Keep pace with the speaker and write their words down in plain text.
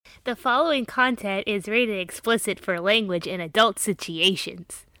The following content is rated explicit for language in adult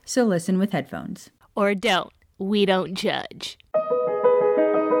situations. So listen with headphones. Or don't. We don't judge.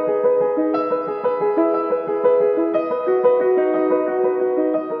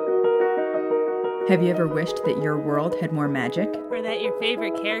 Have you ever wished that your world had more magic? Or that your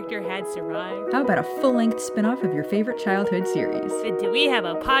favorite character had survived? How about a full-length spin-off of your favorite childhood series? Then do we have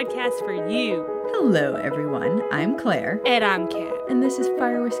a podcast for you? Hello, everyone. I'm Claire. And I'm Kat. And this is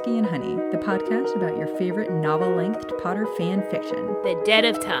Fire, Whiskey, and Honey, the podcast about your favorite novel-length Potter fan fiction. The Dead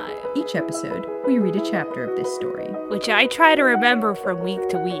of Time. Each episode, we read a chapter of this story, which I try to remember from week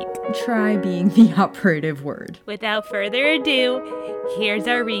to week. Try being the operative word. Without further ado, here's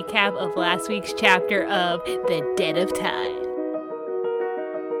our recap of last week's chapter of The Dead of Time.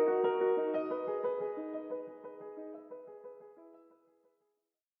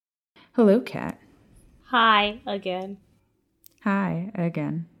 Hello, Kat. Hi, again. Hi,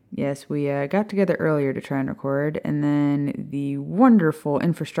 again. Yes, we got together earlier to try and record, and then the wonderful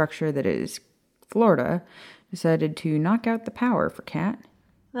infrastructure that is Florida decided to knock out the power for Kat.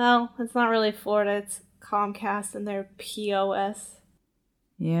 No, it's not really Florida, it's Comcast and their POS.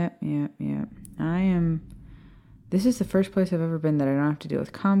 Yep. This is the first place I've ever been that I don't have to deal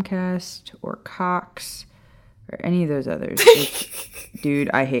with Comcast or Cox or any of those others. Dude,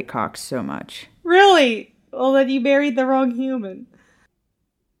 I hate Cox so much. Really? Well, then you married the wrong human.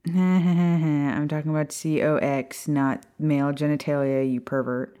 I'm talking about COX, not male genitalia, you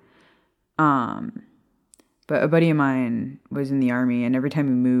pervert. But a buddy of mine was in the army, and every time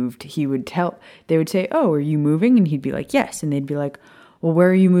he moved, they would say, "Oh, are you moving?" And he'd be like, "Yes." And they'd be like, "Well, where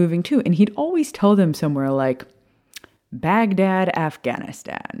are you moving to?" And he'd always tell them somewhere like Baghdad,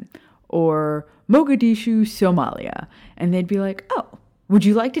 Afghanistan, or Mogadishu, Somalia. And they'd be like, "Oh, would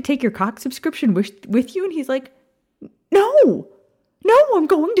you like to take your Cox subscription with you?" And he's like, No, I'm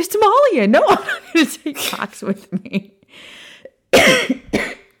going to Somalia. No, I'm not going to take Cox with me.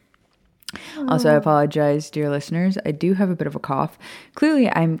 Also, I apologize, dear listeners. I do have a bit of a cough. Clearly,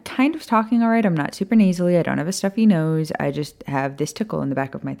 I'm kind of talking all right. I'm not super nasally. I don't have a stuffy nose. I just have this tickle in the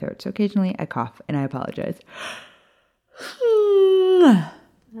back of my throat. So occasionally I cough, and I apologize. And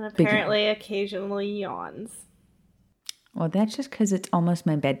apparently occasionally yawns. Well, that's just because it's almost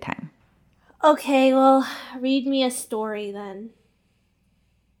my bedtime. Okay, well, read me a story then.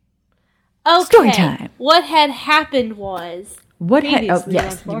 Okay. Story time. What had happened was...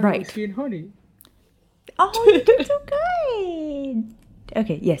 yes, right. Honey. Oh, you did so good.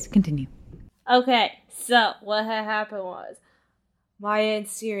 Okay, yes, continue. Okay, so what had happened was Maya and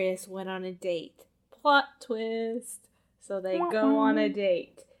Sirius went on a date. Plot twist. So they go on a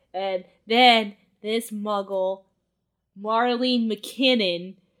date. And then this muggle, Marlene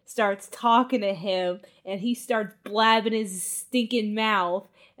McKinnon, starts talking to him, and he starts blabbing his stinking mouth,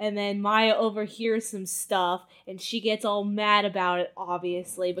 and then Maya overhears some stuff, and she gets all mad about it,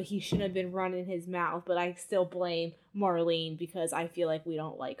 obviously, but he shouldn't have been running his mouth, but I still blame Marlene, because I feel like we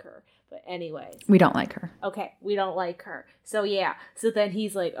don't like her. But anyways. We don't like her. Okay, we don't like her. So yeah, so then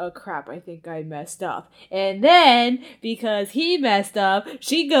he's like, oh crap, I think I messed up. And then, because he messed up,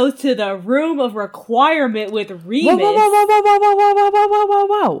 she goes to the room of requirement with Remus.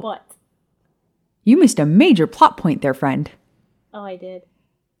 Whoa. What? You missed a major plot point there, friend. Oh, I did.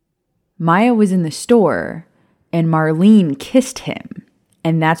 Maya was in the store, and Marlene kissed him.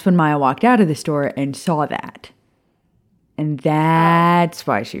 And that's when Maya walked out of the store and saw that. And that's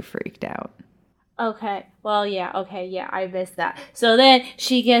why she freaked out. Okay, well, yeah, I missed that. So then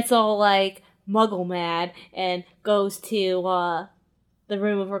she gets all, like, muggle mad and goes to the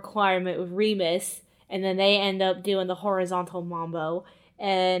room of requirement with Remus, and then they end up doing the horizontal mambo.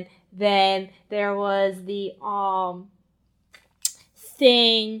 And then there was the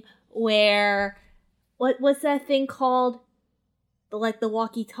thing where... What's that thing called? The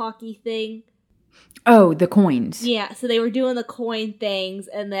walkie-talkie thing? Oh, the coins. Yeah, so they were doing the coin things,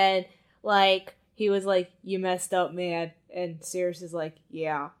 and then, like, he was like, you messed up, man. And Sirius is like,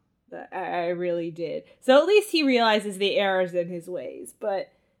 yeah, I really did. So at least he realizes the errors in his ways,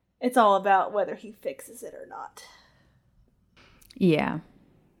 but it's all about whether he fixes it or not. Yeah.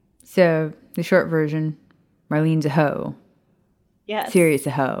 So, the short version, Marlene's a hoe. Yes. Sirius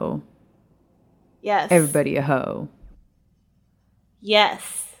a hoe. Yes. Everybody a hoe.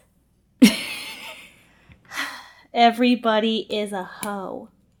 Yes. Everybody is a hoe.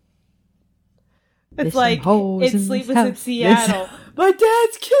 It's like, it's Sleepless in Seattle. My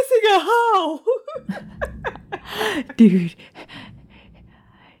dad's kissing a hoe! Dude.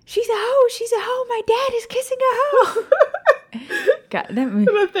 She's a hoe, my dad is kissing a hoe! God, that movie.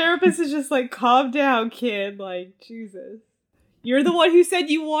 The therapist is just like, calm down, kid. Like, Jesus. You're the one who said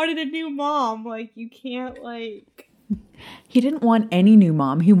you wanted a new mom. Like, you can't, like... He didn't want any new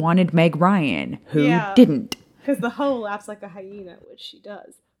mom. He wanted Meg Ryan, who didn't. Because the hoe laughs like a hyena, which she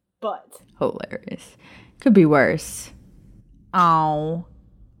does. But... Hilarious. Could be worse. Oh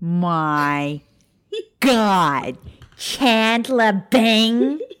my God. Chandler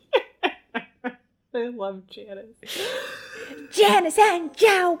Bing. I love Janice. Janice and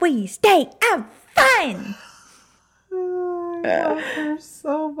Joey's Day of Fun. Oh, I love her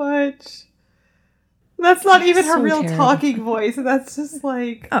so much. That's not even her real terrible. talking voice. That's just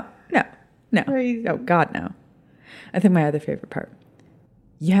like... Oh, no. Crazy. Oh, God, no. I think my other favorite part.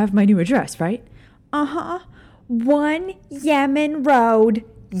 You have my new address, right? Uh-huh. 1 Yemen Road,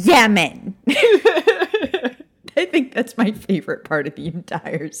 Yemen. I think that's my favorite part of the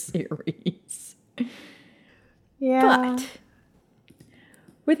entire series. Yeah. But,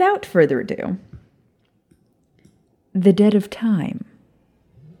 without further ado, The Dead of Time.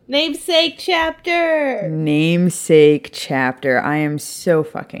 Namesake chapter! Namesake chapter. I am so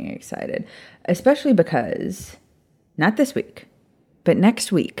fucking excited. Especially because, not this week, but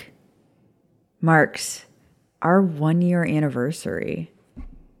next week marks our 1-year anniversary.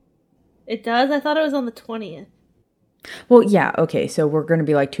 It does? I thought it was on the 20th. Well, yeah, okay, so we're going to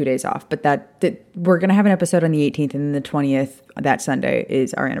be like 2 days off, but that we're going to have an episode on the 18th, and then the 20th, that Sunday,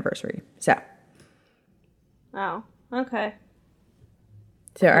 is our anniversary. So Oh, okay.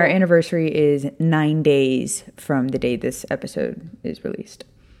 So our anniversary is 9 days from the day this episode is released.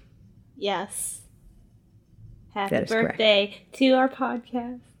 Yes. Happy That is birthday to our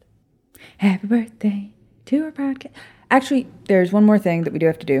podcast. Happy birthday to our podcast. Actually, there's one more thing that we do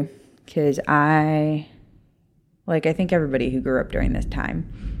have to do, because I think everybody who grew up during this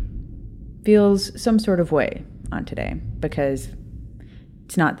time feels some sort of way on today, because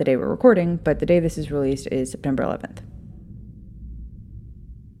it's not the day we're recording, but the day this is released is September 11th.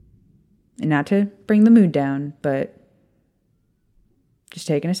 And not to bring the mood down, but just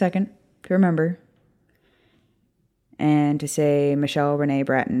taking a second to remember and to say, Michelle Renee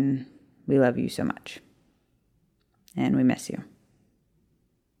Bratton, we love you so much. And we miss you.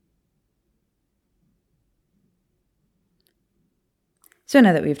 So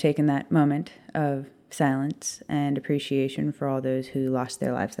now that we've taken that moment of silence and appreciation for all those who lost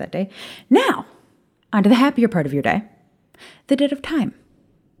their lives that day, now on to the happier part of your day, the Dead of Time.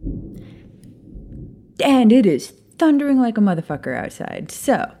 And it is thundering like a motherfucker outside.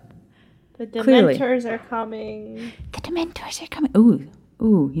 So, The Dementors clearly, are coming. The Dementors are coming.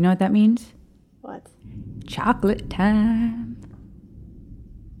 Ooh, you know what that means? What? Chocolate time.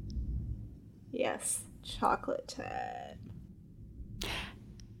 Yes. Chocolate time.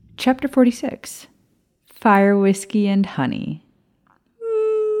 Chapter 46. Fire, Whiskey, and Honey.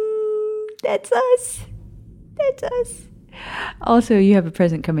 That's us. That's us. Also, you have a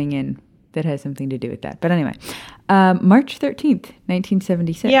present coming in that has something to do with that. But anyway, March 13th,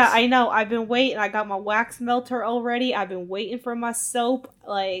 1976. Yeah, I know. I've been waiting. I got my wax melter already. I've been waiting for my soap.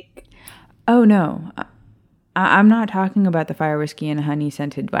 Like... Oh, no. I'm not talking about the Fire, Whiskey, and Honey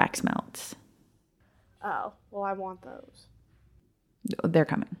scented wax melts. Oh, well, I want those. They're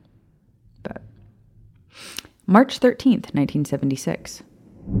coming. But March 13th, 1976.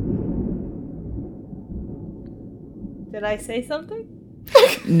 Did I say something?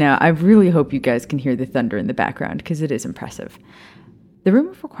 No, I really hope you guys can hear the thunder in the background, because it is impressive. The room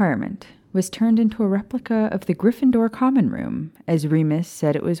of requirement was turned into a replica of the Gryffindor common room, as Remus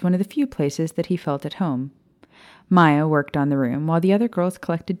said it was one of the few places that he felt at home. Maya worked on the room, while the other girls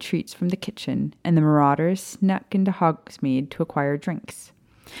collected treats from the kitchen, and the Marauders snuck into Hogsmeade to acquire drinks.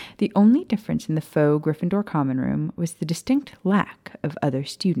 The only difference in the faux Gryffindor common room was the distinct lack of other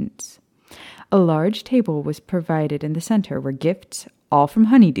students. A large table was provided in the center where gifts, all from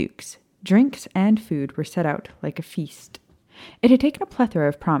Honeydukes, drinks, and food were set out like a feast. It had taken a plethora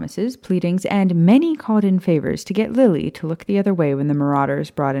of promises, pleadings, and many called-in favors to get Lily to look the other way when the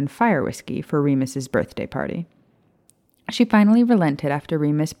Marauders brought in fire whiskey for Remus's birthday party. She finally relented after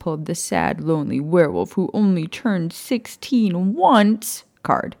Remus pulled the sad, lonely werewolf who only turned 16 once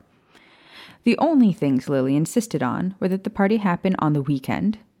card. The only things Lily insisted on were that the party happen on the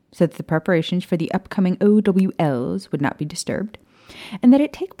weekend, so that the preparations for the upcoming OWLs would not be disturbed, and that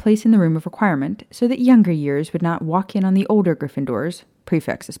it take place in the room of requirement so that younger years would not walk in on the older Gryffindors,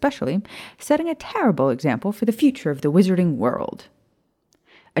 prefects especially, setting a terrible example for the future of the wizarding world.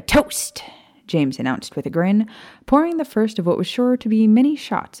 "A toast," James announced with a grin, pouring the first of what was sure to be many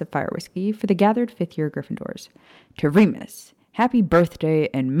shots of fire whiskey for the gathered fifth-year Gryffindors. "To Remus, happy birthday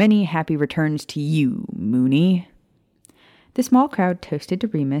and many happy returns to you, Moony." The small crowd toasted to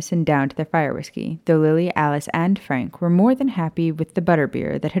Remus and downed their fire whiskey, though Lily, Alice, and Frank were more than happy with the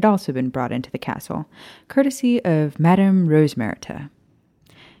butterbeer that had also been brought into the castle, courtesy of Madame Rosemerita.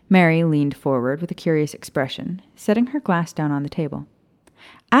 Mary leaned forward with a curious expression, setting her glass down on the table.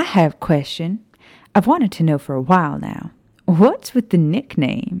 I have a question. I've wanted to know for a while now. What's with the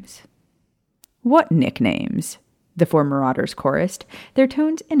nicknames? What nicknames? The four marauders chorused, their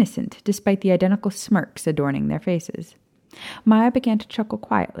tones innocent despite the identical smirks adorning their faces. Maya began to chuckle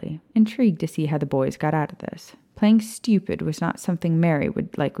quietly, intrigued to see how the boys got out of this. Playing stupid was not something Mary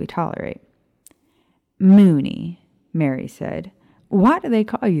would likely tolerate. Moony, Mary said. Why do they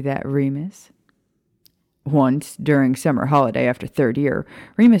call you that, Remus? Once, during summer holiday after third year,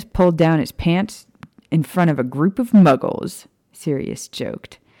 Remus pulled down his pants in front of a group of muggles, Sirius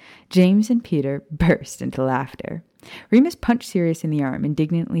joked. James and Peter burst into laughter. Remus punched Sirius in the arm,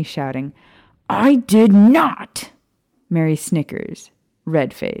 indignantly shouting, I did not! Mary snickers,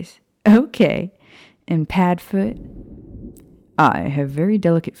 red face. Okay. And Padfoot? I have very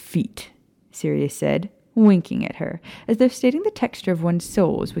delicate feet, Sirius said, winking at her, as though stating the texture of one's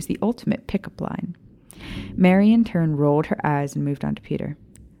soles was the ultimate pickup line. Mary in turn rolled her eyes and moved on to Peter.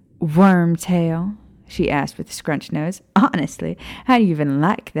 Wormtail, she asked with a scrunched nose. Honestly, how do you even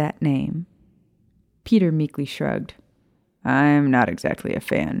like that name? Peter meekly shrugged. I'm not exactly a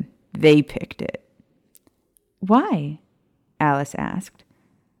fan. They picked it. Why? Alice asked.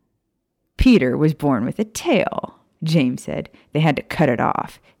 Peter was born with a tail, James said. They had to cut it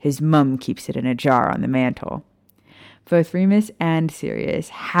off. His mum keeps it in a jar on the mantel. Both Remus and Sirius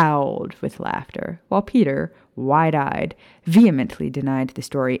howled with laughter, while Peter, wide-eyed, vehemently denied the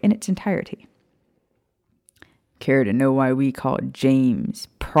story in its entirety. Care to know why we called James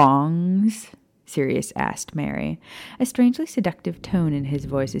Prongs? Sirius asked Mary, a strangely seductive tone in his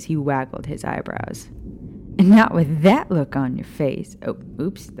voice as he waggled his eyebrows. Not with that look on your face. Oh,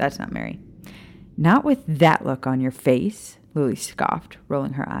 oops, that's not Mary. Not with that look on your face, Lily scoffed,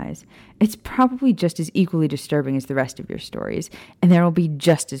 rolling her eyes. It's probably just as equally disturbing as the rest of your stories, and there will be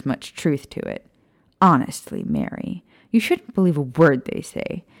just as much truth to it. Honestly, Mary, you shouldn't believe a word they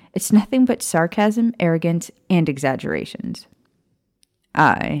say. It's nothing but sarcasm, arrogance, and exaggerations.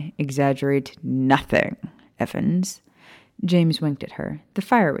 I exaggerate nothing, Evans. James winked at her, the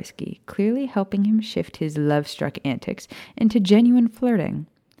fire whiskey clearly helping him shift his love-struck antics into genuine flirting.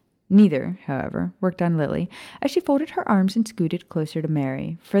 Neither, however, worked on Lily, as she folded her arms and scooted closer to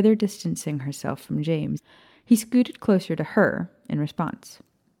Mary, further distancing herself from James. He scooted closer to her in response.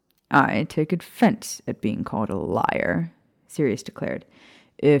 I take offense at being called a liar, Sirius declared.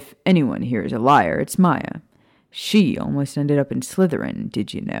 If anyone here is a liar, it's Maya. She almost ended up in Slytherin,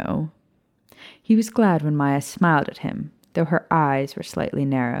 did you know? He was glad when Maya smiled at him, though her eyes were slightly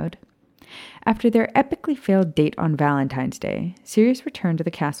narrowed. After their epically failed date on Valentine's Day, Sirius returned to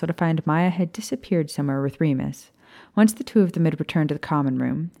the castle to find Maya had disappeared somewhere with Remus. Once the two of them had returned to the common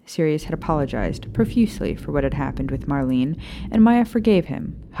room, Sirius had apologized profusely for what had happened with Marlene, and Maya forgave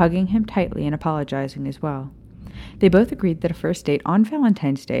him, hugging him tightly and apologizing as well. They both agreed that a first date on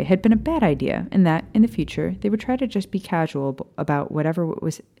Valentine's Day had been a bad idea, and that, in the future, they would try to just be casual about whatever it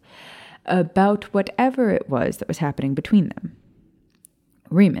was that was happening between them.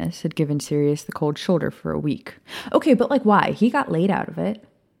 Remus had given Sirius the cold shoulder for a week. Okay, but why? He got laid out of it.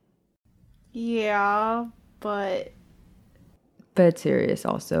 Yeah, but Sirius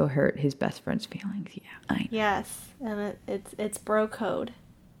also hurt his best friend's feelings. Yeah, I know. Yes, and it's bro code.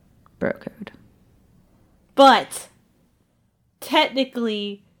 Bro code. But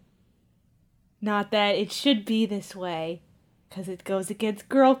technically, not that it should be this way, because it goes against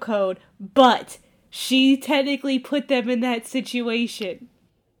girl code, but she technically put them in that situation.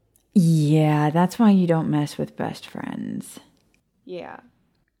 Yeah, that's why you don't mess with best friends. Yeah.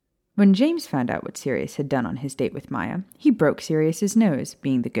 When James found out what Sirius had done on his date with Maya, he broke Sirius's nose,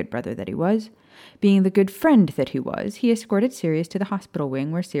 being the good brother that he was. Being the good friend that he was, he escorted Sirius to the hospital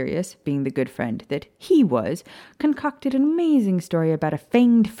wing where Sirius, being the good friend that he was, concocted an amazing story about a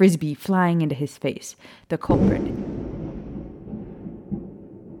fanged frisbee flying into his face, the culprit.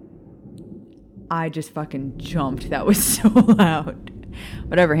 I just fucking jumped. That was so loud.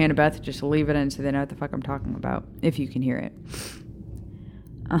 Whatever, Hannah-Beth, just leave it in so they know what the fuck I'm talking about, if you can hear it.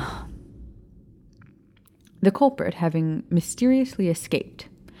 The culprit having mysteriously escaped.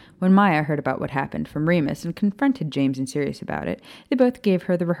 When Maya heard about what happened from Remus and confronted James and Sirius about it, they both gave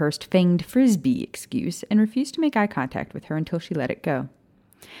her the rehearsed fanged frisbee excuse and refused to make eye contact with her until she let it go.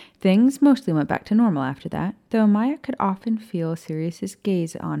 Things mostly went back to normal after that, though Maya could often feel Sirius's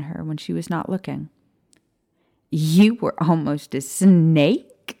gaze on her when she was not looking. You were almost a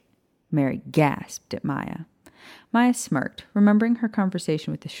snake? Mary gasped at Maya. Maya smirked, remembering her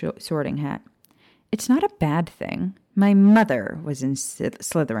conversation with the sorting hat. It's not a bad thing. My mother was in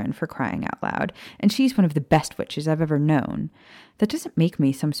Slytherin, for crying out loud, and she's one of the best witches I've ever known. That doesn't make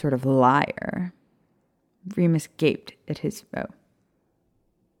me some sort of liar. Remus gaped at his... Oh.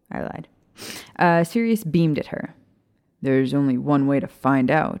 I lied. Sirius beamed at her. There's only one way to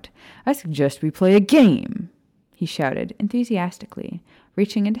find out. I suggest we play a game, he shouted enthusiastically,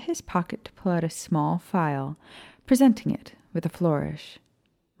 reaching into his pocket to pull out a small file, presenting it with a flourish.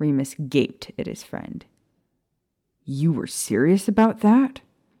 Remus gaped at his friend. You were serious about that?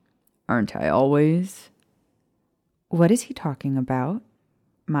 Aren't I always? What is he talking about?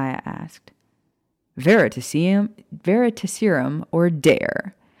 Maya asked. Veritaserum or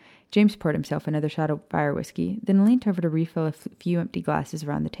dare. James poured himself another shot of fire whiskey, then leaned over to refill a few empty glasses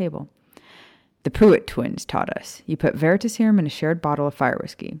around the table. The Pruitt twins taught us. You put Veritaserum in a shared bottle of fire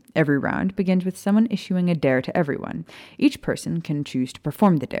whiskey. Every round begins with someone issuing a dare to everyone. Each person can choose to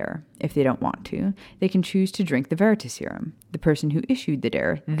perform the dare. If they don't want to, they can choose to drink the Veritaserum. The person who issued the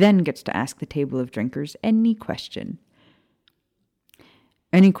dare then gets to ask the table of drinkers any question.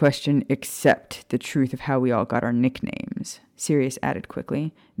 Any question except the truth of how we all got our nicknames, Sirius added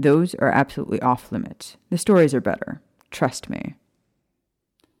quickly. Those are absolutely off limits. The stories are better. Trust me.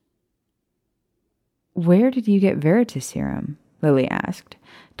 Where did you get Veritaserum? Lily asked,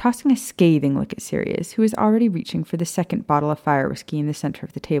 tossing a scathing look at Sirius, who was already reaching for the second bottle of fire whiskey in the center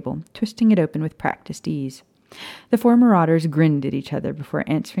of the table, twisting it open with practiced ease. The four marauders grinned at each other before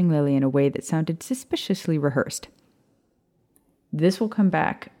answering Lily in a way that sounded suspiciously rehearsed. This will come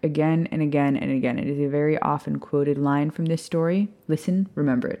back again and again and again. It is a very often quoted line from this story. Listen,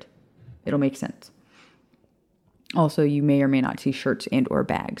 remember it. It'll make sense. Also, you may or may not see shirts and or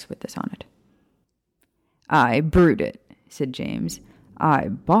bags with this on it. I brewed it, said James. I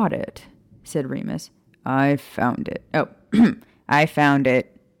bought it, said Remus. I found it. Oh, I found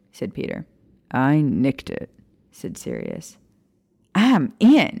it, said Peter. I nicked it, said Sirius. I'm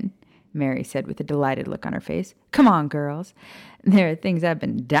in, Mary said with a delighted look on her face. Come on, girls. There are things I've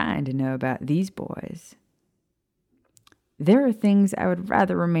been dying to know about these boys. There are things I would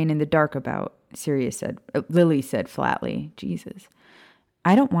rather remain in the dark about, Sirius said. Lily said flatly. Jesus.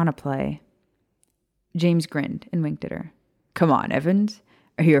 I don't want to play. James grinned and winked at her. Come on, Evans.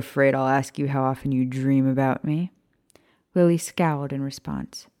 Are you afraid I'll ask you how often you dream about me? Lily scowled in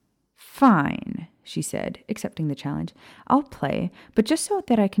response. Fine, she said, accepting the challenge. I'll play, but just so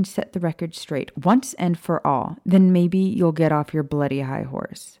that I can set the record straight once and for all. Then maybe you'll get off your bloody high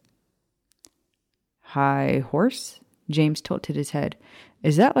horse. High horse? James tilted his head.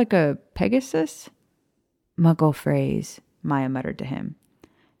 Is that like a Pegasus? Muggle phrase, Maya muttered to him.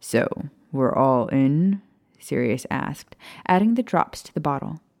 So, we're all in? Sirius asked, adding the drops to the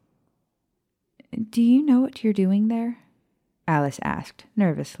bottle. Do you know what you're doing there? Alice asked,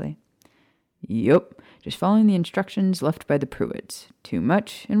 nervously. Yup, just following the instructions left by the Pruitts. Too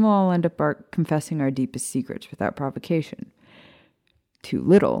much, and we'll all end up confessing our deepest secrets without provocation. Too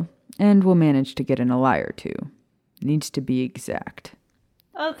little, and we'll manage to get in a lie or two. Needs to be exact.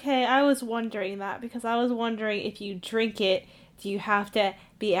 Okay, I was wondering that, because I was wondering if you drink it, do you have to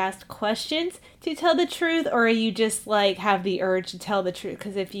be asked questions to tell the truth, or are you just, have the urge to tell the truth?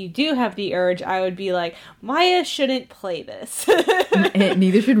 Because if you do have the urge, I would be like, Maya shouldn't play this.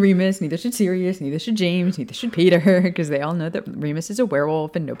 Neither should Remus, neither should Sirius, neither should James, neither should Peter, because they all know that Remus is a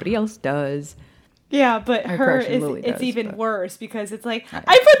werewolf and nobody else does. Yeah, but it's even worse, because it's like, I'm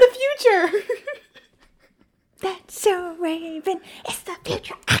from the future! That's so Raven, it's the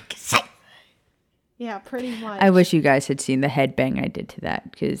future I can say. Yeah, pretty much. I wish you guys had seen the headbang I did to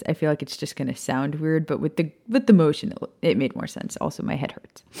that, because I feel like it's just going to sound weird, but with the motion, it made more sense. Also, my head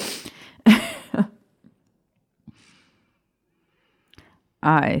hurts.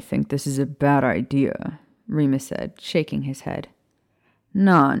 I think this is a bad idea, Remus said, shaking his head.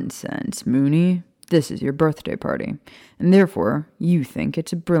 Nonsense, Moony. This is your birthday party, and therefore you think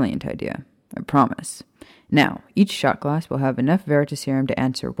it's a brilliant idea. I promise. Now, each shot glass will have enough Veritaserum to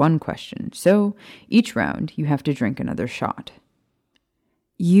answer one question, so each round you have to drink another shot.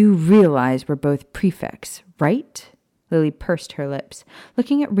 You realize we're both prefects, right? Lily pursed her lips,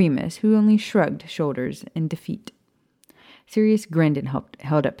 looking at Remus, who only shrugged shoulders in defeat. Sirius grinned and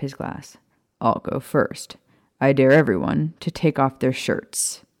held up his glass. I'll go first. I dare everyone to take off their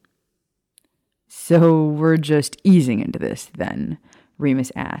shirts. So we're just easing into this, then?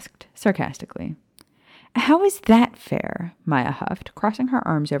 Remus asked, sarcastically. How is that fair? Maya huffed, crossing her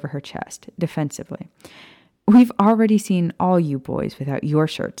arms over her chest, defensively. We've already seen all you boys without your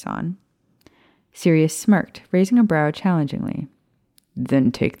shirts on. Sirius smirked, raising a brow challengingly.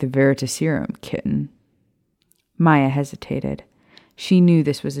 Then take the Veritaserum, kitten. Maya hesitated. She knew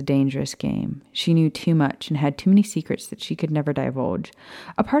this was a dangerous game. She knew too much and had too many secrets that she could never divulge.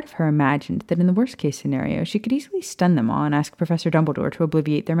 A part of her imagined that in the worst-case scenario, she could easily stun them all and ask Professor Dumbledore to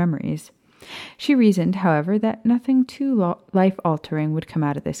obliviate their memories. She reasoned, however, that nothing too life-altering would come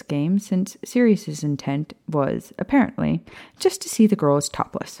out of this game, since Sirius's intent was, apparently, just to see the girls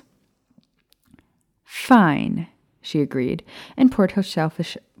topless. "Fine," she agreed, and poured herself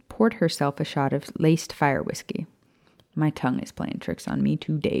a shot of laced fire whiskey. My tongue is playing tricks on me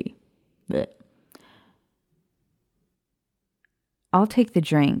today. Blech. "I'll take the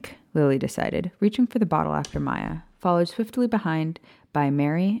drink," Lily decided, reaching for the bottle after Maya, followed swiftly behind by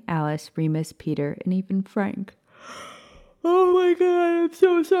Mary, Alice, Remus, Peter, and even Frank. "Oh my god, I'm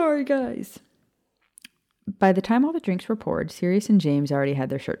so sorry, guys." By the time all the drinks were poured, Sirius and James already had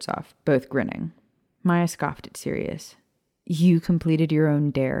their shirts off, both grinning. Maya scoffed at Sirius. "You completed your own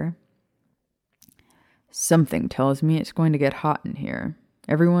dare?" "Something tells me it's going to get hot in here.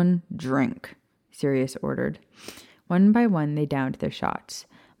 Everyone, drink," Sirius ordered. One by one, they downed their shots.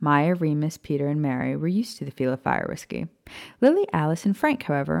 Maya, Remus, Peter, and Mary were used to the feel of fire whiskey. Lily, Alice, and Frank,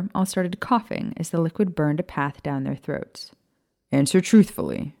 however, all started coughing as the liquid burned a path down their throats. "Answer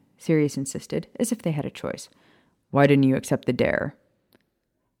truthfully," Sirius insisted, as if they had a choice. "Why didn't you accept the dare?"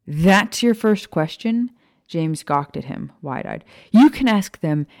 "That's your first question?" James gawked at him, wide-eyed. "You can ask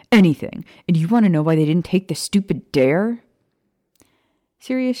them anything, and you want to know why they didn't take the stupid dare?"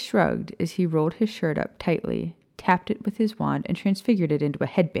 Sirius shrugged as he rolled his shirt up tightly, tapped it with his wand, and transfigured it into a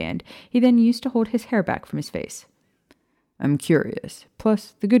headband he then used to hold his hair back from his face. "I'm curious.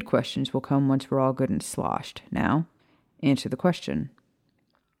 Plus, the good questions will come once we're all good and sloshed. Now, answer the question."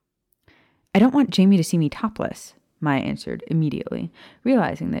 "I don't want Jamie to see me topless," Maya answered immediately,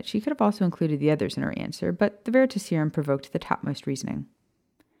 realizing that she could have also included the others in her answer, but the Veritaserum provoked the topmost reasoning.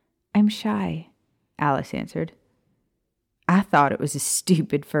 "I'm shy," Alice answered. "I thought it was a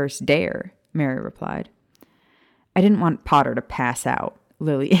stupid first dare," Mary replied. "I didn't want Potter to pass out,"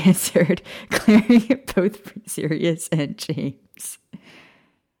 Lily answered, glaring at both Sirius and James.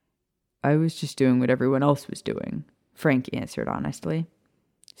 "I was just doing what everyone else was doing," Frank answered honestly.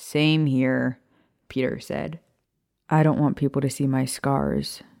 "Same here," Peter said. "I don't want people to see my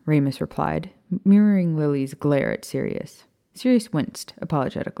scars," Remus replied, mirroring Lily's glare at Sirius. Sirius winced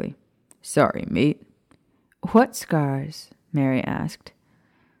apologetically. "Sorry, mate." "What scars?" Mary asked.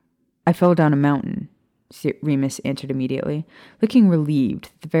 "I fell down a mountain," Remus answered immediately, looking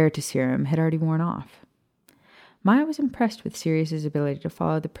relieved that the Veritaserum had already worn off. Maya was impressed with Sirius's ability to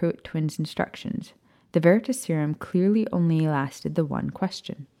follow the Pruitt twins' instructions. The Veritaserum clearly only lasted the one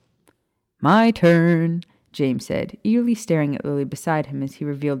question. "My turn," James said, eagerly staring at Lily beside him as he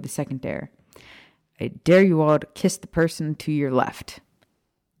revealed the second dare. "I dare you all to kiss the person to your left."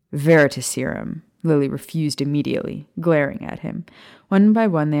 "Veritaserum," Lily refused immediately, glaring at him. One by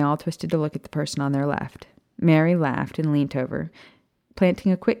one, they all twisted to look at the person on their left. Mary laughed and leant over,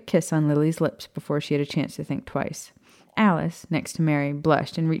 planting a quick kiss on Lily's lips before she had a chance to think twice. Alice, next to Mary,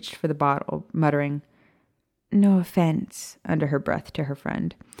 blushed and reached for the bottle, muttering, "No offense," under her breath to her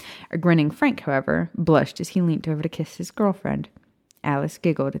friend. A grinning Frank, however, blushed as he leant over to kiss his girlfriend. Alice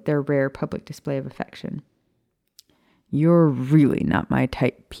giggled at their rare public display of affection. "You're really not my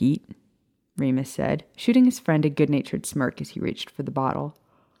type, Pete," Remus said, shooting his friend a good-natured smirk as he reached for the bottle.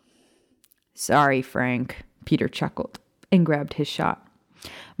 "Sorry, Frank," Peter chuckled and grabbed his shot.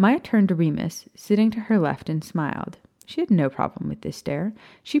 Maya turned to Remus, sitting to her left, and smiled. She had no problem with this dare.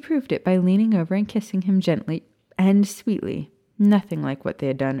 She proved it by leaning over and kissing him gently and sweetly, nothing like what they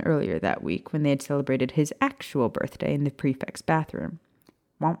had done earlier that week when they had celebrated his actual birthday in the prefect's bathroom.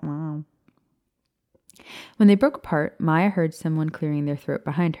 Wow, wow. When they broke apart, Maya heard someone clearing their throat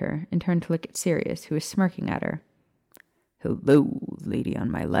behind her and turned to look at Sirius, who was smirking at her. "Hello, lady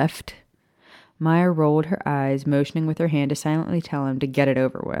on my left." Maya rolled her eyes, motioning with her hand to silently tell him to get it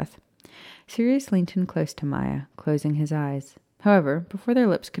over with. Sirius leaned in close to Maya, closing his eyes. However, before their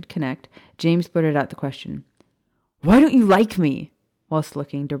lips could connect, James blurted out the question, "Why don't you like me?" whilst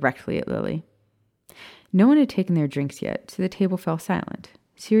looking directly at Lily. No one had taken their drinks yet, so the table fell silent.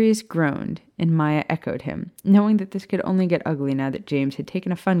 Sirius groaned, and Maya echoed him, knowing that this could only get ugly now that James had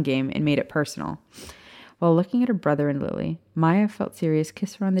taken a fun game and made it personal. While looking at her brother and Lily, Maya felt Sirius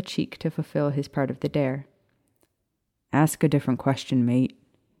kiss her on the cheek to fulfill his part of the dare. "Ask a different question, mate,"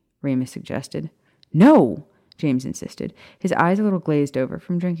 Remus suggested. "No!" James insisted, his eyes a little glazed over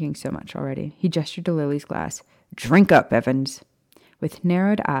from drinking so much already. He gestured to Lily's glass. "Drink up, Evans." With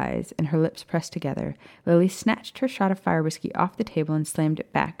narrowed eyes and her lips pressed together, Lily snatched her shot of fire whiskey off the table and slammed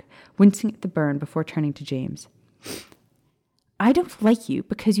it back, wincing at the burn before turning to James. I don't like you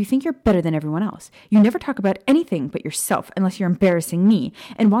because you think you're better than everyone else. You never talk about anything but yourself unless you're embarrassing me.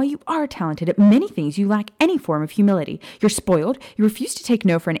 And while you are talented at many things, you lack any form of humility. You're spoiled, you refuse to take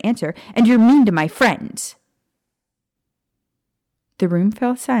no for an answer, and you're mean to my friends." The room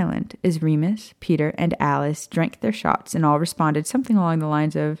fell silent as Remus, Peter, and Alice drank their shots and all responded something along the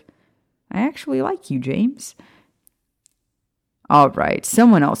lines of, "I actually like you, James." "All right,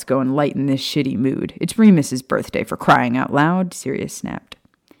 someone else go and lighten this shitty mood. It's Remus's birthday, for crying out loud," Sirius snapped.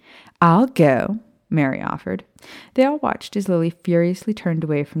 "I'll go," Mary offered. They all watched as Lily furiously turned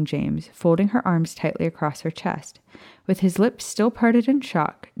away from James, folding her arms tightly across her chest. With his lips still parted in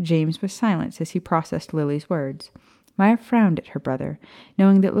shock, James was silenced as he processed Lily's words. Maya frowned at her brother,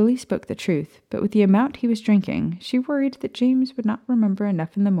 knowing that Lily spoke the truth, but with the amount he was drinking, she worried that James would not remember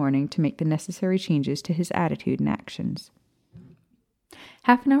enough in the morning to make the necessary changes to his attitude and actions.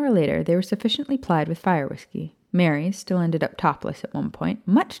 Half an hour later, they were sufficiently plied with fire whiskey. Mary still ended up topless at one point,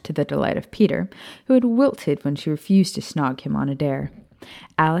 much to the delight of Peter, who had wilted when she refused to snog him on a dare.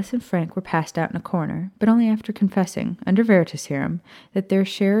 Alice and Frank were passed out in a corner, but only after confessing, under Veritaserum, that their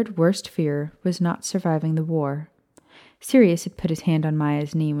shared worst fear was not surviving the war. Sirius had put his hand on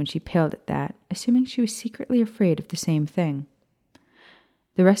Maya's knee when she paled at that, assuming she was secretly afraid of the same thing.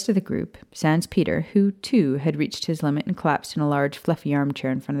 The rest of the group, sans Peter, who, too, had reached his limit and collapsed in a large, fluffy armchair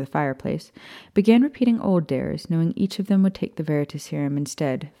in front of the fireplace, began repeating old dares, knowing each of them would take the Veritaserum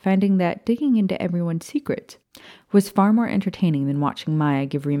instead, finding that digging into everyone's secrets was far more entertaining than watching Maya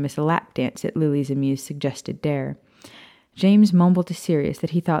give Remus a lap dance at Lily's amused suggested dare. James mumbled to Sirius that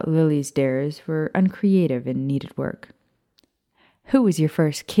he thought Lily's dares were uncreative and needed work. "Who was your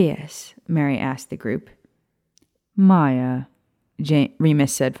first kiss?" Mary asked the group. "Maya,"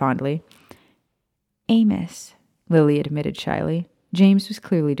 Remus said fondly. "Amos," Lily admitted shyly. James was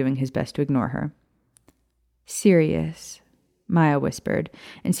clearly doing his best to ignore her. "Sirius," Maya whispered,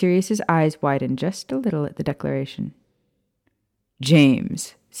 and Sirius's eyes widened just a little at the declaration.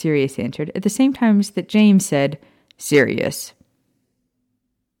 "James," Sirius answered, at the same time that James said, "Sirius."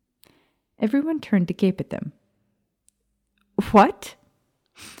 Everyone turned to gape at them. "What?"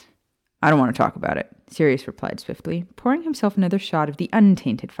 "I don't want to talk about it," Sirius replied swiftly, pouring himself another shot of the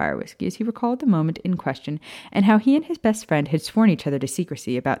untainted fire whiskey as he recalled the moment in question and how he and his best friend had sworn each other to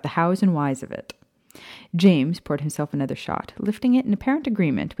secrecy about the hows and whys of it. James poured himself another shot, lifting it in apparent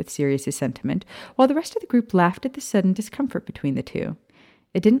agreement with Sirius's sentiment, while the rest of the group laughed at the sudden discomfort between the two.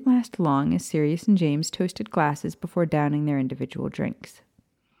 It didn't last long as Sirius and James toasted glasses before downing their individual drinks.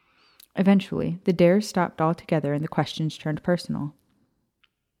 Eventually, the dares stopped altogether and the questions turned personal.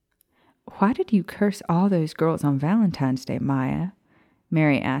 "Why did you curse all those girls on Valentine's Day, Maya?"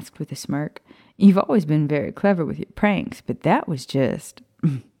 Mary asked with a smirk. "You've always been very clever with your pranks, but that was just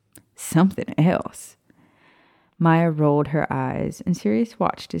something else." Maya rolled her eyes, and Sirius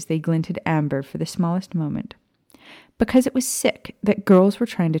watched as they glinted amber for the smallest moment. "Because it was sick that girls were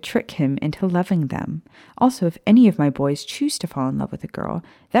trying to trick him into loving them. Also, if any of my boys choose to fall in love with a girl,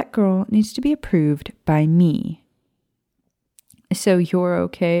 that girl needs to be approved by me." "So you're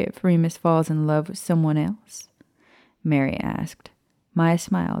okay if Remus falls in love with someone else?" Mary asked. Maya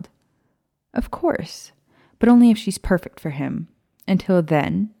smiled. "Of course, but only if she's perfect for him. Until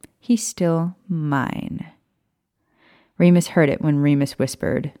then, he's still mine." Remus heard it when Remus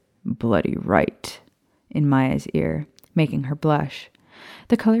whispered, "Bloody right," in Maya's ear, making her blush.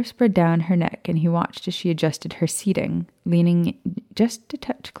 The color spread down her neck, and he watched as she adjusted her seating, leaning just a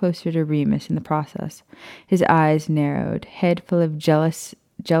touch closer to Remus in the process. His eyes narrowed, head full of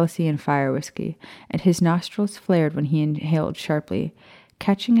jealousy and fire whiskey, and his nostrils flared when he inhaled sharply,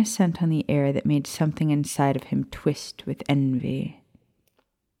 catching a scent on the air that made something inside of him twist with envy.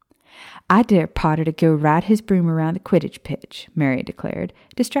 "I dare Potter to go ride his broom around the Quidditch pitch," Mary declared,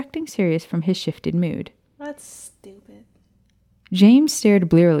 distracting Sirius from his shifted mood. That's stupid. James stared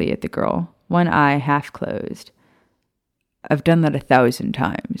blearily at the girl, one eye half closed. "I've done that 1,000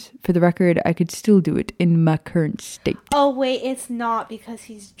 times. For the record, I could still do it in my current state." Oh, wait, it's not because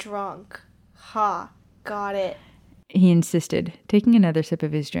he's drunk. Ha, got it. He insisted, taking another sip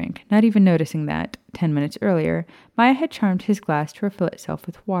of his drink, not even noticing that, 10 minutes earlier, Maya had charmed his glass to refill itself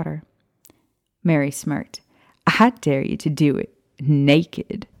with water. Mary smirked. "I dare you to do it,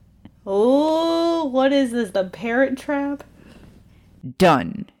 naked." Oh, what is this, the Parent Trap?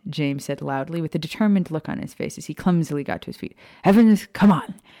 "Done," James said loudly, with a determined look on his face as he clumsily got to his feet. "Heavens, come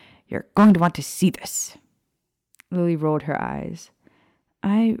on. You're going to want to see this." Lily rolled her eyes.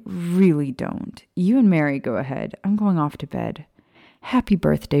 "I really don't. You and Mary go ahead. I'm going off to bed." "Happy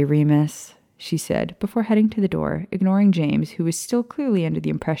birthday, Remus," she said, before heading to the door, ignoring James, who was still clearly under the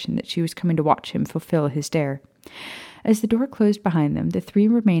impression that she was coming to watch him fulfill his dare. As the door closed behind them, the 3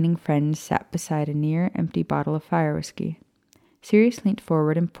 remaining friends sat beside a near-empty bottle of fire whiskey. Sirius leaned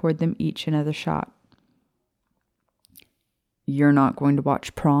forward and poured them each another shot. "You're not going to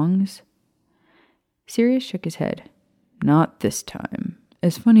watch Prongs?" Sirius shook his head. "Not this time.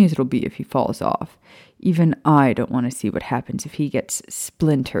 As funny as it'll be if he falls off. Even I don't want to see what happens if he gets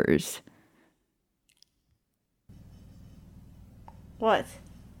splinters." What?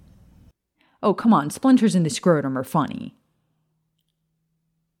 Oh, come on. Splinters in the scrotum are funny.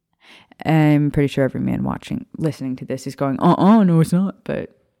 I'm pretty sure every man listening to this is going, no, it's not.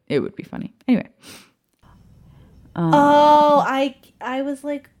 But it would be funny. Anyway. I was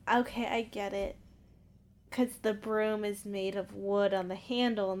like, okay, I get it. Because the broom is made of wood on the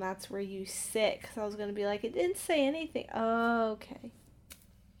handle, and that's where you sit. Because I was going to be like, it didn't say anything. Oh, okay.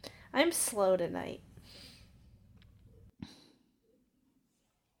 I'm slow tonight.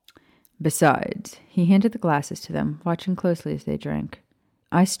 Besides, he handed the glasses to them, watching closely as they drank.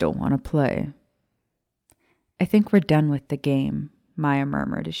 "I still want to play." "I think we're done with the game," Maya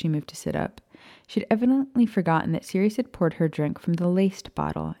murmured as she moved to sit up. She'd evidently forgotten that Sirius had poured her drink from the laced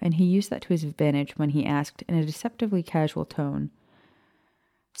bottle, and he used that to his advantage when he asked in a deceptively casual tone,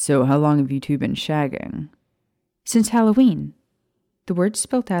 "So how long have you two been shagging?" "Since Halloween." The words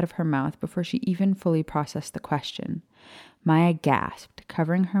spilt out of her mouth before she even fully processed the question. Maya gasped,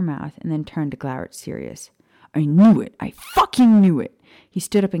 covering her mouth, and then turned to glower at Sirius. "I knew it! I fucking knew it!" He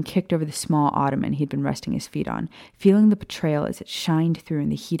stood up and kicked over the small ottoman he'd been resting his feet on, feeling the betrayal as it shined through in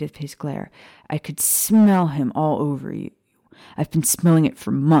the heat of his glare. "I could smell him all over you. I've been smelling it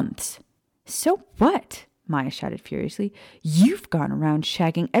for months." "So what?" Maya shouted furiously. "You've gone around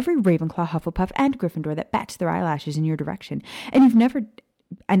shagging every Ravenclaw, Hufflepuff, and Gryffindor that bats their eyelashes in your direction, and I've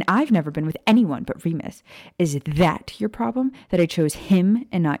never been with anyone but Remus. Is that your problem, that I chose him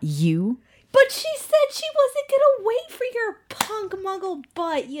and not you?" But she said she wasn't gonna wait for your punk muggle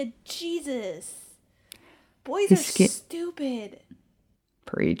butt, you Jesus. Boys are stupid.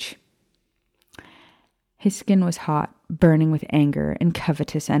 Preach. His skin was hot, burning with anger and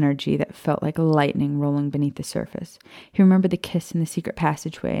covetous energy that felt like lightning rolling beneath the surface. He remembered the kiss in the secret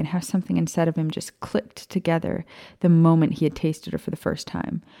passageway and how something inside of him just clicked together the moment he had tasted her for the first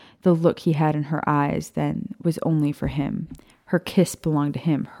time. The look he had in her eyes then was only for him. Her kiss belonged to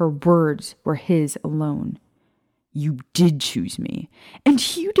him. Her words were his alone. "You did choose me,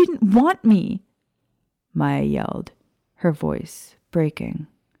 and you didn't want me," Maya yelled, her voice breaking.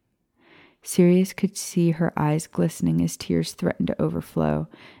 Sirius could see her eyes glistening as tears threatened to overflow,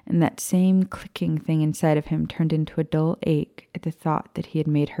 and that same clicking thing inside of him turned into a dull ache at the thought that he had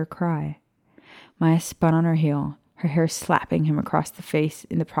made her cry. Maya spun on her heel, her hair slapping him across the face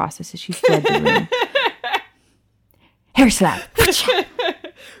in the process as she fled the room. Hair slap!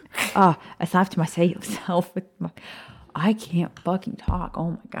 I slapped myself with my... I can't fucking talk.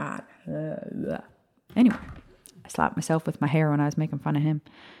 Oh my God. Anyway, I slapped myself with my hair when I was making fun of him.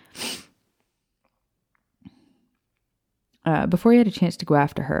 Before he had a chance to go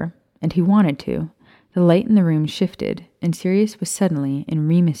after her, and he wanted to, the light in the room shifted, and Sirius was suddenly in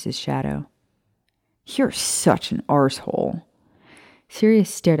Remus's shadow. "You're such an arsehole." Sirius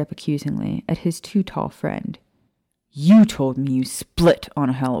stared up accusingly at his too tall friend. "You told me you split on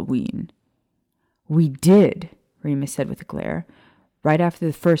Halloween." "We did," Remus said with a glare, "right after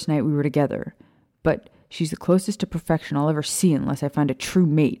the first night we were together. But she's the closest to perfection I'll ever see unless I find a true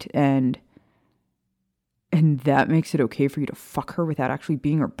mate, and that makes it okay for you to fuck her without actually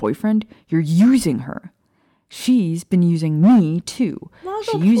being her boyfriend? You're using her. She's been using me, too.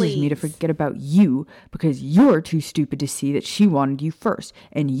 She uses me to forget about you because you're too stupid to see that she wanted you first,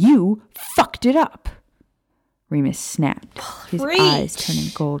 and you fucked it up." Remus snapped, his eyes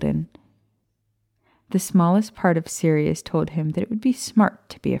turning golden. The smallest part of Sirius told him that it would be smart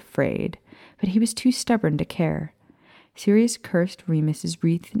to be afraid, but he was too stubborn to care. Sirius cursed Remus's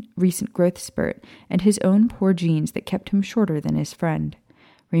recent growth spurt and his own poor genes that kept him shorter than his friend.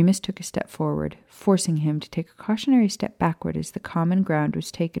 Remus took a step forward, forcing him to take a cautionary step backward as the common ground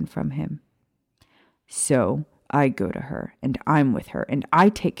was taken from him. "So I go to her, and I'm with her, and I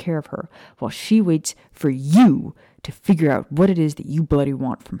take care of her, while she waits for you to figure out what it is that you bloody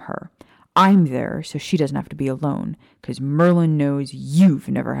want from her. I'm there so she doesn't have to be alone, 'cause Merlin knows you've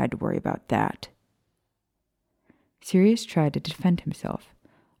never had to worry about that." Sirius tried to defend himself.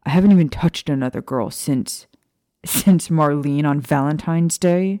 "I haven't even touched another girl since Marlene on Valentine's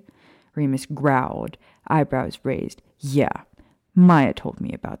Day," Remus growled, eyebrows raised. "Yeah, Maya told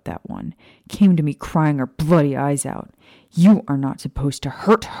me about that one. Came to me crying her bloody eyes out. You are not supposed to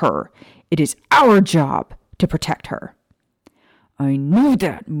hurt her. It is our job to protect her." "I know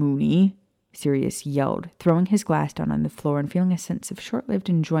that, Moony," Sirius yelled, throwing his glass down on the floor and feeling a sense of short-lived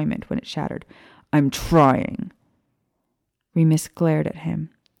enjoyment when it shattered. I'm trying. Remus glared at him.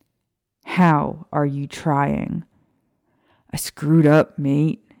 How are you trying? I screwed up,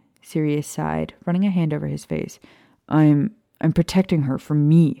 mate, Sirius sighed, running a hand over his face. I'm protecting her from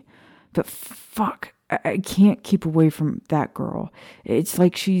me. But fuck, I can't keep away from that girl. It's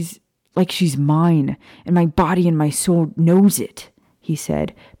like she's mine, and my body and my soul knows it, he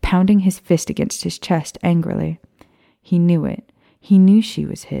said, pounding his fist against his chest angrily. He knew it. He knew she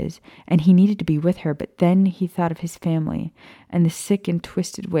was his, and he needed to be with her, but then he thought of his family, and the sick and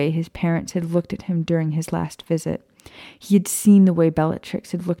twisted way his parents had looked at him during his last visit. He had seen the way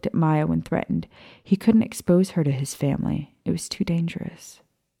Bellatrix had looked at Maya when threatened. He couldn't expose her to his family. It was too dangerous.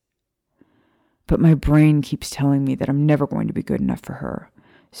 But my brain keeps telling me that I'm never going to be good enough for her,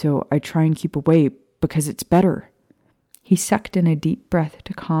 so I try and keep away because it's better. He sucked in a deep breath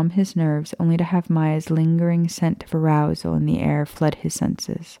to calm his nerves, only to have Maya's lingering scent of arousal in the air flood his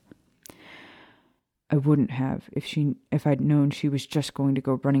senses. I wouldn't have if I'd known she was just going to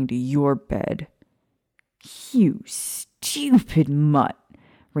go running to your bed. You stupid mutt,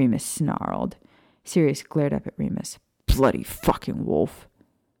 Remus snarled. Sirius glared up at Remus. Bloody fucking wolf.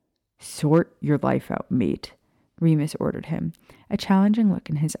 Sort your life out, mate, Remus ordered him, a challenging look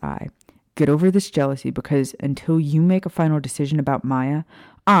in his eye. Get over this jealousy, because until you make a final decision about Maya,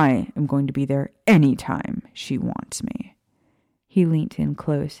 I am going to be there any time she wants me. He leant in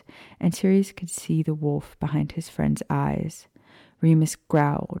close, and Sirius could see the wolf behind his friend's eyes. Remus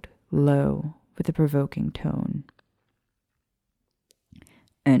growled, low, with a provoking tone.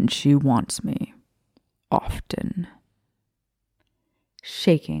 And she wants me. Often.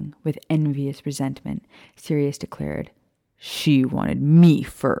 Shaking with envious resentment, Sirius declared, She wanted me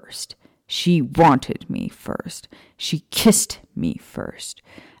first. She wanted me first. She kissed me first.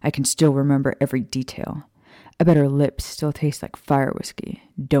 I can still remember every detail. I bet her lips still taste like fire whiskey,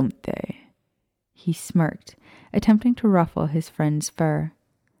 don't they? He smirked, attempting to ruffle his friend's fur.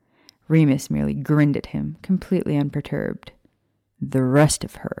 Remus merely grinned at him, completely unperturbed. The rest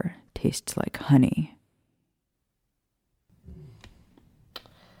of her tastes like honey.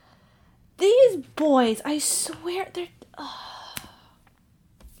 These boys, I swear, they're...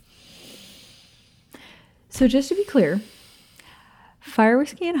 So just to be clear, fire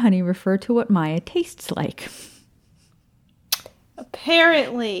whiskey and honey refer to what Maya tastes like.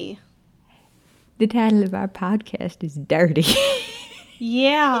 Apparently. The title of our podcast is Dirty.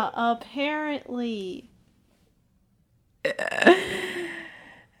 Yeah, apparently.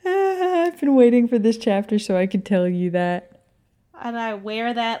 I've been waiting for this chapter so I could tell you that. And I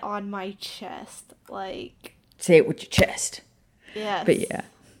wear that on my chest, like... Say it with your chest. Yes. But yeah.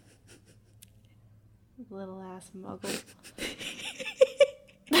 Little ass muggle.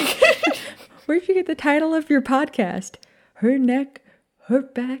 Where'd you get the title of your podcast? Her neck, her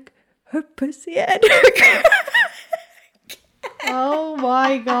back, her pussy, and her... Oh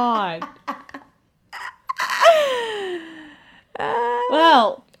my god.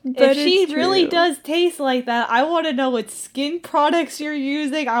 Well, if she really does taste like that, I want to know what skin products you're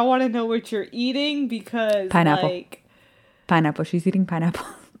using. I want to know what you're eating, because pineapple. Like, pineapple. She's eating pineapple.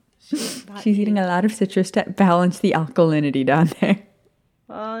 She's eating a lot of citrus to balance the alkalinity down there.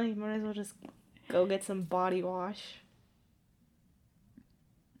 Well, you might as well just go get some body wash.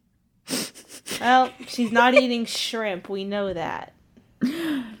 Well, she's not eating shrimp. We know that.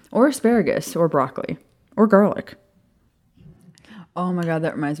 Or asparagus, or broccoli, or garlic. Oh my god,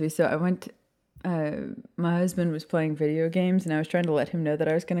 that reminds me. So I went... my husband was playing video games, and I was trying to let him know that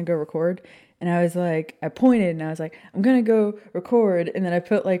I was going to go record. And I was like, I pointed, and I was like, I'm going to go record. And then I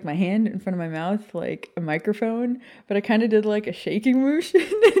put like my hand in front of my mouth, like a microphone. But I kind of did like a shaking motion.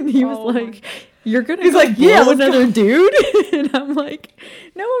 And he was like, you're going to like blow another dude? And I'm like,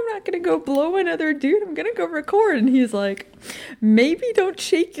 no, I'm not going to go blow another dude. I'm going to go record. And he's like, maybe don't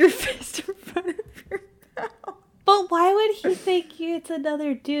shake your fist in front of your mouth. But why would he think it's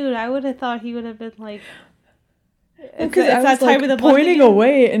another dude? I would have thought he would have been like... Because I was like pointing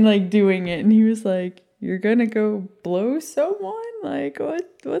away and like doing it, and he was like, "You're gonna go blow someone? Like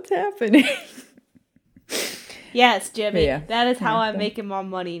what's happening?" Yes, Jimmy. Yeah, that is how I'm making my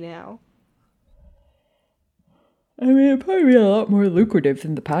money now. I mean, it'd probably be a lot more lucrative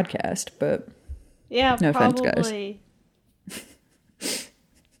than the podcast, but yeah, no probably. Offense, guys.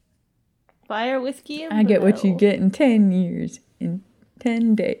 Fire whiskey and I get what you get in 10 years, in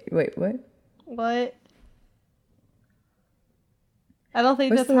 10 days. Wait, what? What? I don't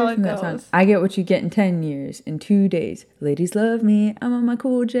think that's how it goes. I get what you get in 10 years, in 2 days. Ladies love me, I'm on my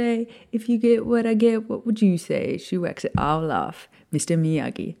cool J. If you get what I get, what would you say? She whacks it all off. Mr.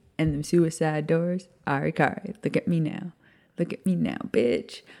 Miyagi. And them suicide doors. Ari Kari, look at me now. Look at me now,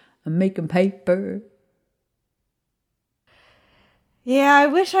 bitch. I'm making paper. Yeah, I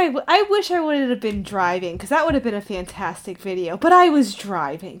wish I would have been driving, because that would have been a fantastic video. But I was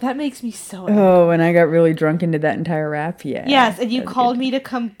driving. That makes me so angry. Oh, and I got really drunk into that entire rap, yeah. Yes, and you called me to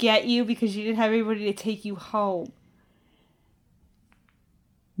come get you because you didn't have anybody to take you home.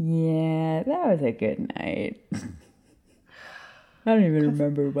 Yeah, that was a good night. I don't even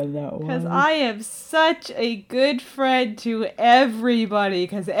remember when that was. Because I am such a good friend to everybody,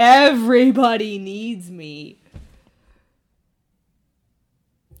 because everybody needs me.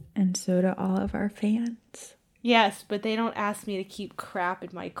 And so do all of our fans. Yes, but they don't ask me to keep crap in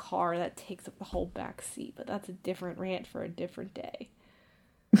my car. That takes up the whole back seat. But that's a different rant for a different day.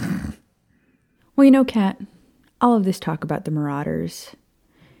 Well, you know, Kat, all of this talk about the Marauders,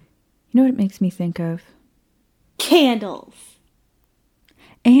 you know what it makes me think of? Candles.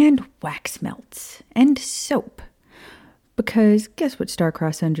 And wax melts. And soap. Because guess what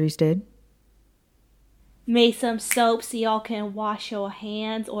Star-Crossed Sundries did? Made some soap so y'all can wash your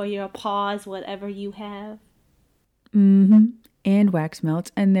hands or your paws, whatever you have. Mm-hmm. And wax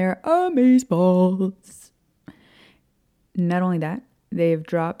melts. And they're amazeballs. Not only that, they've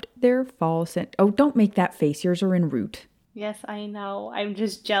dropped their fall scent. Oh, don't make that face. Yours are en route. Yes, I know. I'm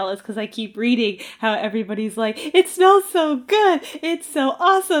just jealous because I keep reading how everybody's like, it smells so good. It's so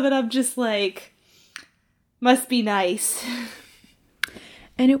awesome. And I'm just like, must be nice.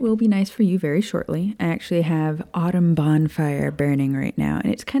 And it will be nice for you very shortly. I actually have Autumn Bonfire burning right now.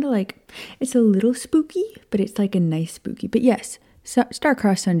 And it's kind of like, it's a little spooky, but it's like a nice spooky. But yes,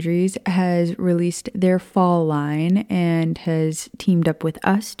 Star-Crossed Sundries has released their fall line and has teamed up with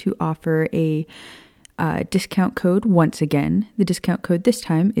us to offer a discount code once again. The discount code this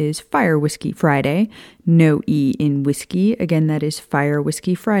time is Fire Whiskey Friday. No E in whiskey. Again, that is Fire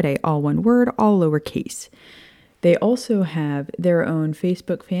Whiskey Friday. All one word, all lowercase. They also have their own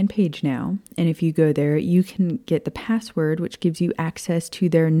Facebook fan page now. And if you go there, you can get the password, which gives you access to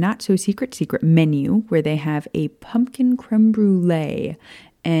their not so secret menu, where they have a pumpkin creme brulee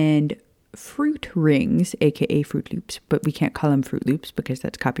and fruit rings, aka Fruit Loops, but we can't call them Fruit Loops because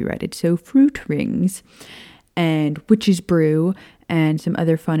that's copyrighted. So fruit rings and witch's brew and some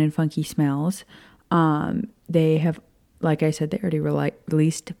other fun and funky smells. They have, like I said, they already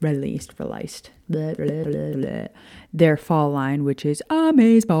released their fall line, which is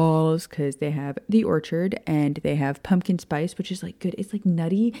amazeballs, because they have the orchard and they have pumpkin spice, which is like good. It's like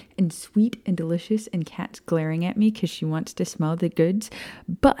nutty and sweet and delicious, and Kat's glaring at me because she wants to smell the goods.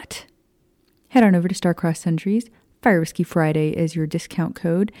 But head on over to Star-Crossed Sundries. Fire Whiskey Friday is your discount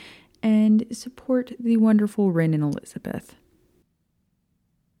code, and support the wonderful Rin and Elizabeth.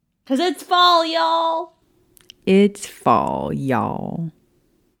 Because it's fall, y'all. It's fall, y'all.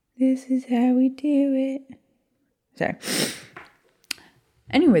 This is how we do it. Sorry.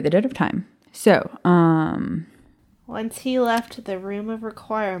 Anyway, the dead of time. So, Once he left the room of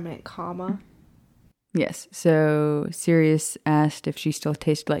requirement, yes. So Sirius asked if she still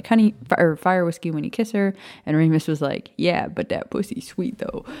tasted like honey or fire whiskey when you kiss her, and Remus was like, "Yeah, but that pussy's sweet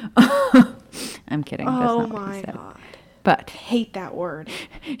though." I'm kidding. That's oh not what he my said. god. But I hate that word.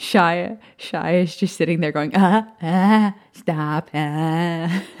 Shia is just sitting there going, stop.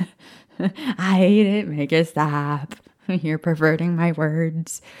 I hate it. Make it stop. You're perverting my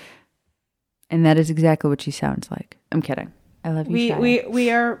words. And that is exactly what she sounds like. I'm kidding. I love you, Shia. We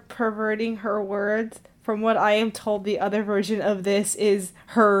are perverting her words. From what I am told, the other version of this is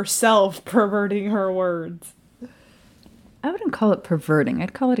herself perverting her words. I wouldn't call it perverting.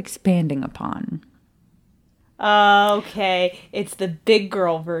 I'd call it expanding upon. Okay, it's the big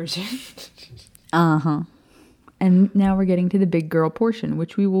girl version. Uh-huh. And now we're getting to the big girl portion,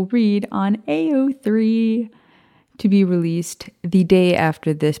 which we will read on AO3 to be released the day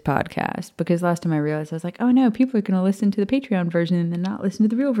after this podcast. Because last time I realized, I was like, oh no, people are going to listen to the Patreon version and then not listen to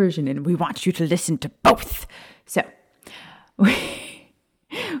the real version. And we want you to listen to both. So we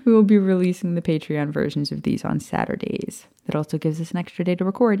will be releasing the Patreon versions of these on Saturdays. That also gives us an extra day to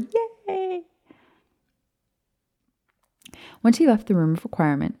record. Yay! Once he left the room of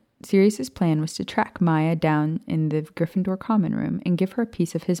requirement, Sirius's plan was to track Maya down in the Gryffindor common room and give her a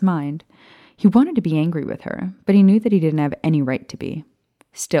piece of his mind. He wanted to be angry with her, but he knew that he didn't have any right to be.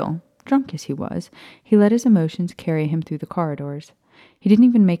 Still, drunk as he was, he let his emotions carry him through the corridors. He didn't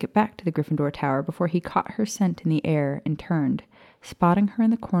even make it back to the Gryffindor tower before he caught her scent in the air and turned, spotting her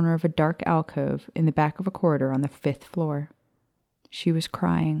in the corner of a dark alcove in the back of a corridor on the 5th floor. She was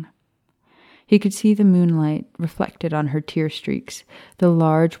crying. He could see the moonlight reflected on her tear streaks, the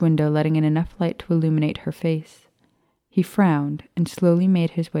large window letting in enough light to illuminate her face. He frowned and slowly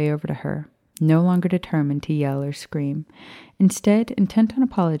made his way over to her, no longer determined to yell or scream, instead intent on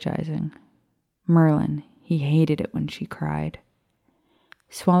apologizing. Merlin, he hated it when she cried.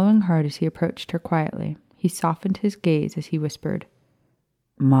 Swallowing hard as he approached her quietly, he softened his gaze as he whispered,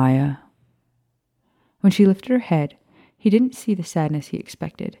 "Maya." When she lifted her head, he didn't see the sadness he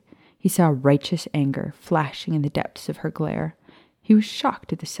expected. He saw righteous anger flashing in the depths of her glare. He was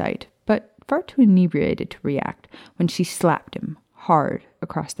shocked at the sight, but far too inebriated to react when she slapped him hard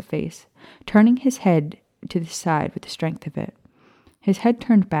across the face, turning his head to the side with the strength of it. His head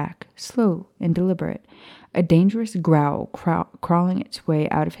turned back, slow and deliberate, a dangerous growl crawling its way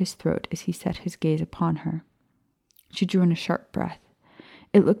out of his throat as he set his gaze upon her. She drew in a sharp breath.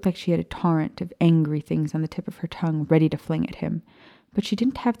 It looked like she had a torrent of angry things on the tip of her tongue ready to fling at him, but she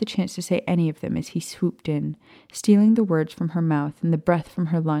didn't have the chance to say any of them as he swooped in, stealing the words from her mouth and the breath from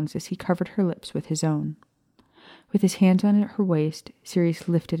her lungs as he covered her lips with his own. With his hands on her waist, Sirius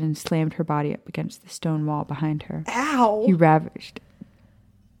lifted and slammed her body up against the stone wall behind her. Ow!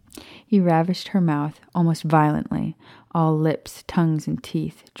 He ravished her mouth almost violently, all lips, tongues, and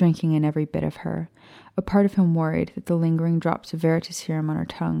teeth, drinking in every bit of her. A part of him worried that the lingering drops of Veritaserum on her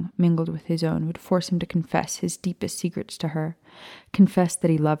tongue, mingled with his own, would force him to confess his deepest secrets to her, confess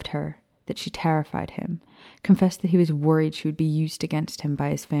that he loved her, that she terrified him, confess that he was worried she would be used against him by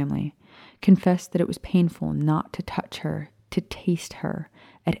his family, confess that it was painful not to touch her, to taste her,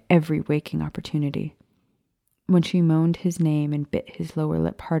 at every waking opportunity. When she moaned his name and bit his lower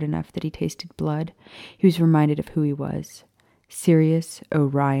lip hard enough that he tasted blood, he was reminded of who he was. Sirius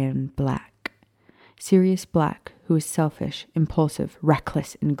Orion Black. Sirius Black, who was selfish, impulsive,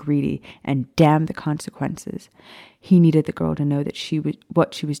 reckless, and greedy, and damn the consequences. He needed the girl to know that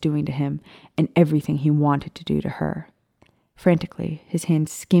what she was doing to him, and everything he wanted to do to her. Frantically, his hand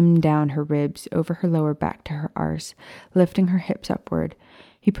skimmed down her ribs, over her lower back to her arse, lifting her hips upward.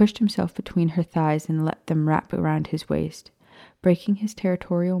 He pushed himself between her thighs and let them wrap around his waist. Breaking his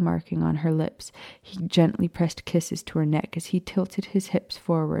territorial marking on her lips, he gently pressed kisses to her neck as he tilted his hips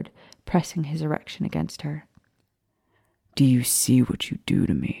forward, pressing his erection against her. "Do you see what you do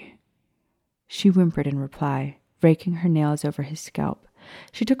to me?" She whimpered in reply, raking her nails over his scalp.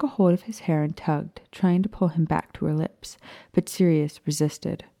 She took a hold of his hair and tugged, trying to pull him back to her lips, but Sirius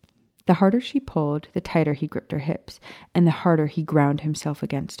resisted. The harder she pulled, the tighter he gripped her hips, and the harder he ground himself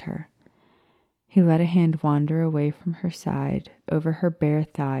against her. He let a hand wander away from her side, over her bare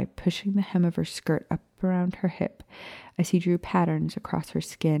thigh, pushing the hem of her skirt up around her hip as he drew patterns across her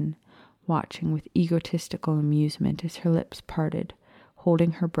skin, watching with egotistical amusement as her lips parted,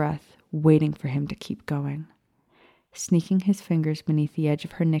 holding her breath, waiting for him to keep going. Sneaking his fingers beneath the edge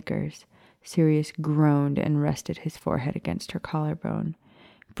of her knickers, Sirius groaned and rested his forehead against her collarbone,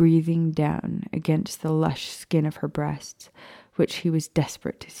 breathing down against the lush skin of her breasts, which he was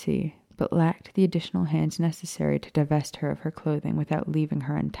desperate to see, but lacked the additional hands necessary to divest her of her clothing without leaving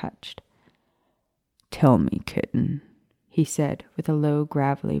her untouched. "Tell me, kitten," he said with a low,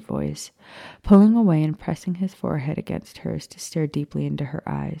 gravelly voice, pulling away and pressing his forehead against hers to stare deeply into her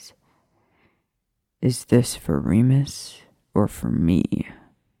eyes. "Is this for Remus or for me?"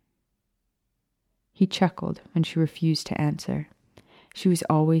 He chuckled when she refused to answer. She was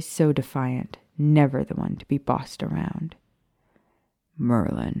always so defiant, never the one to be bossed around.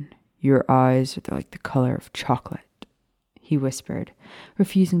 "Merlin, your eyes are like the color of chocolate," he whispered,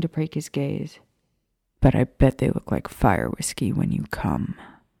 refusing to break his gaze. "But I bet they look like fire whiskey when you come."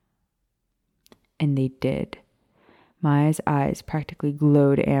 And they did. Maya's eyes practically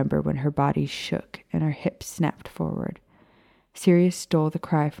glowed amber when her body shook and her hips snapped forward. Sirius stole the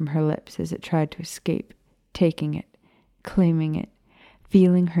cry from her lips as it tried to escape, taking it, claiming it,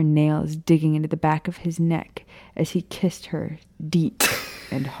 feeling her nails digging into the back of his neck as he kissed her deep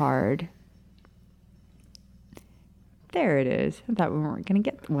and hard. There it is. I thought we weren't going to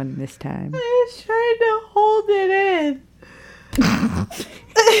get one this time. I was trying to hold it in.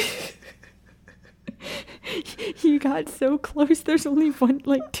 You got so close. There's only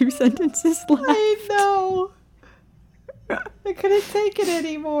two sentences left. I know. I couldn't take it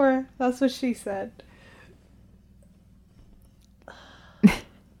anymore. That's what she said.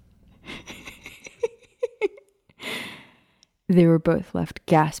 They were both left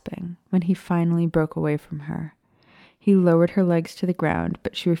gasping when he finally broke away from her. He lowered her legs to the ground,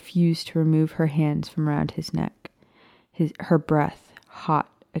 but she refused to remove her hands from around his neck, her breath hot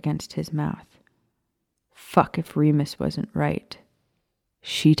against his mouth. Fuck if Remus wasn't right.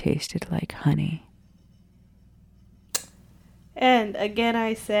 She tasted like honey. And again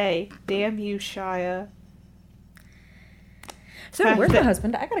I say, damn you, Shia. So, where's my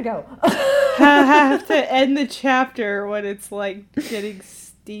husband? I gotta go. I have to end the chapter when it's like getting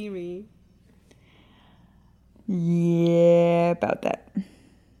steamy. Yeah, about that.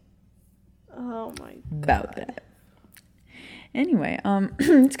 Oh my god. About that. Anyway,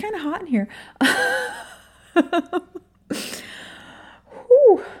 it's kind of hot in here.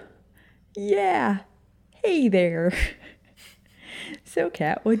 Whew. Yeah. Hey there. So,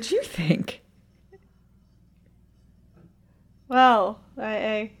 Kat, what'd you think? Well,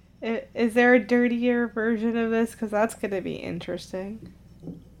 is there a dirtier version of this? Because that's going to be interesting.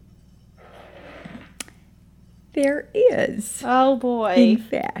 There is. Oh boy. In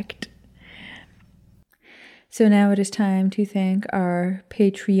fact. So now it is time to thank our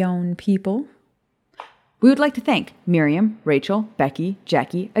Patreon people. We would like to thank Miriam, Rachel, Becky,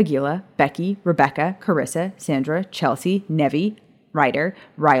 Jackie, Aguila, Becky, Rebecca, Carissa, Sandra, Chelsea, Nevi, Ryder,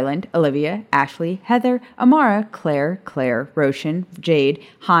 Ryland, Olivia, Ashley, Heather, Amara, Claire, Roshan, Jade,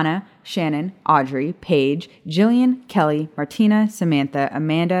 Hannah, Shannon, Audrey, Paige, Jillian, Kelly, Martina, Samantha,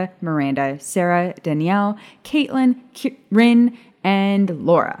 Amanda, Miranda, Sarah, Danielle, Caitlin, Rin, and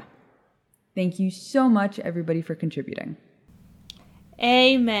Laura. Thank you so much, everybody, for contributing.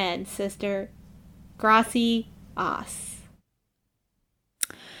 Amen, sister. Gracias.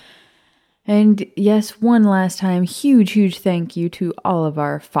 And yes, one last time, huge thank you to all of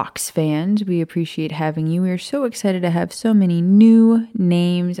our Fox fans. We appreciate having you. We are so excited to have so many new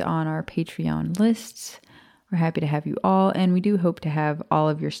names on our Patreon lists. We're happy to have you all, and we do hope to have all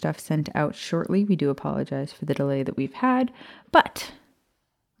of your stuff sent out shortly. We do apologize for the delay that we've had, but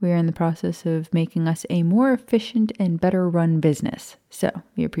we are in the process of making us a more efficient and better run business. So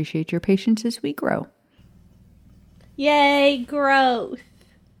we appreciate your patience as we grow. Yay, growth.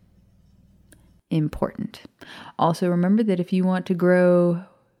 Important. Also, remember that if you want to grow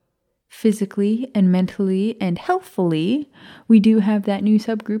physically and mentally and healthfully, we do have that new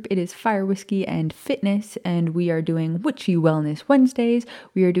subgroup. It is Fire Whiskey and Fitness, and we are doing Witchy Wellness Wednesdays.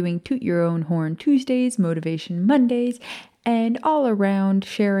 We are doing Toot Your Own Horn Tuesdays, Motivation Mondays, and all around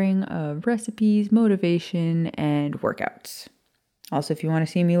sharing of recipes, motivation, and workouts. Also, if you want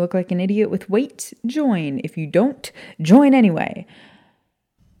to see me look like an idiot with weights, join. If you don't, join anyway.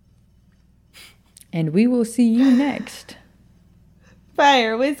 And we will see you next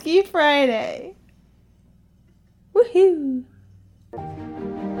Fire Whiskey Friday. Woohoo!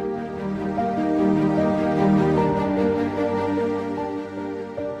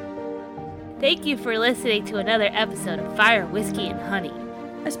 Thank you for listening to another episode of Fire, Whiskey, and Honey.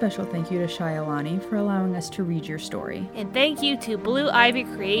 A special thank you to Shyalani for allowing us to read your story. And thank you to Blue Ivy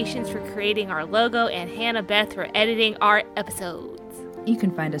Creations for creating our logo and Hannah Beth for editing our episodes. You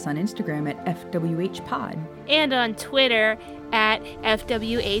can find us on Instagram at FWHpod. And on Twitter at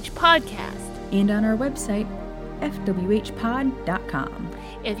FWHpodcast. And on our website, FWHpod.com.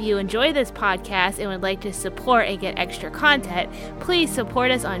 If you enjoy this podcast and would like to support and get extra content, please support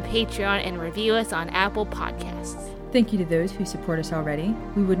us on Patreon and review us on Apple Podcasts. Thank you to those who support us already.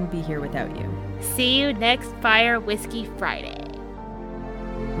 We wouldn't be here without you. See you next Fire Whiskey Friday.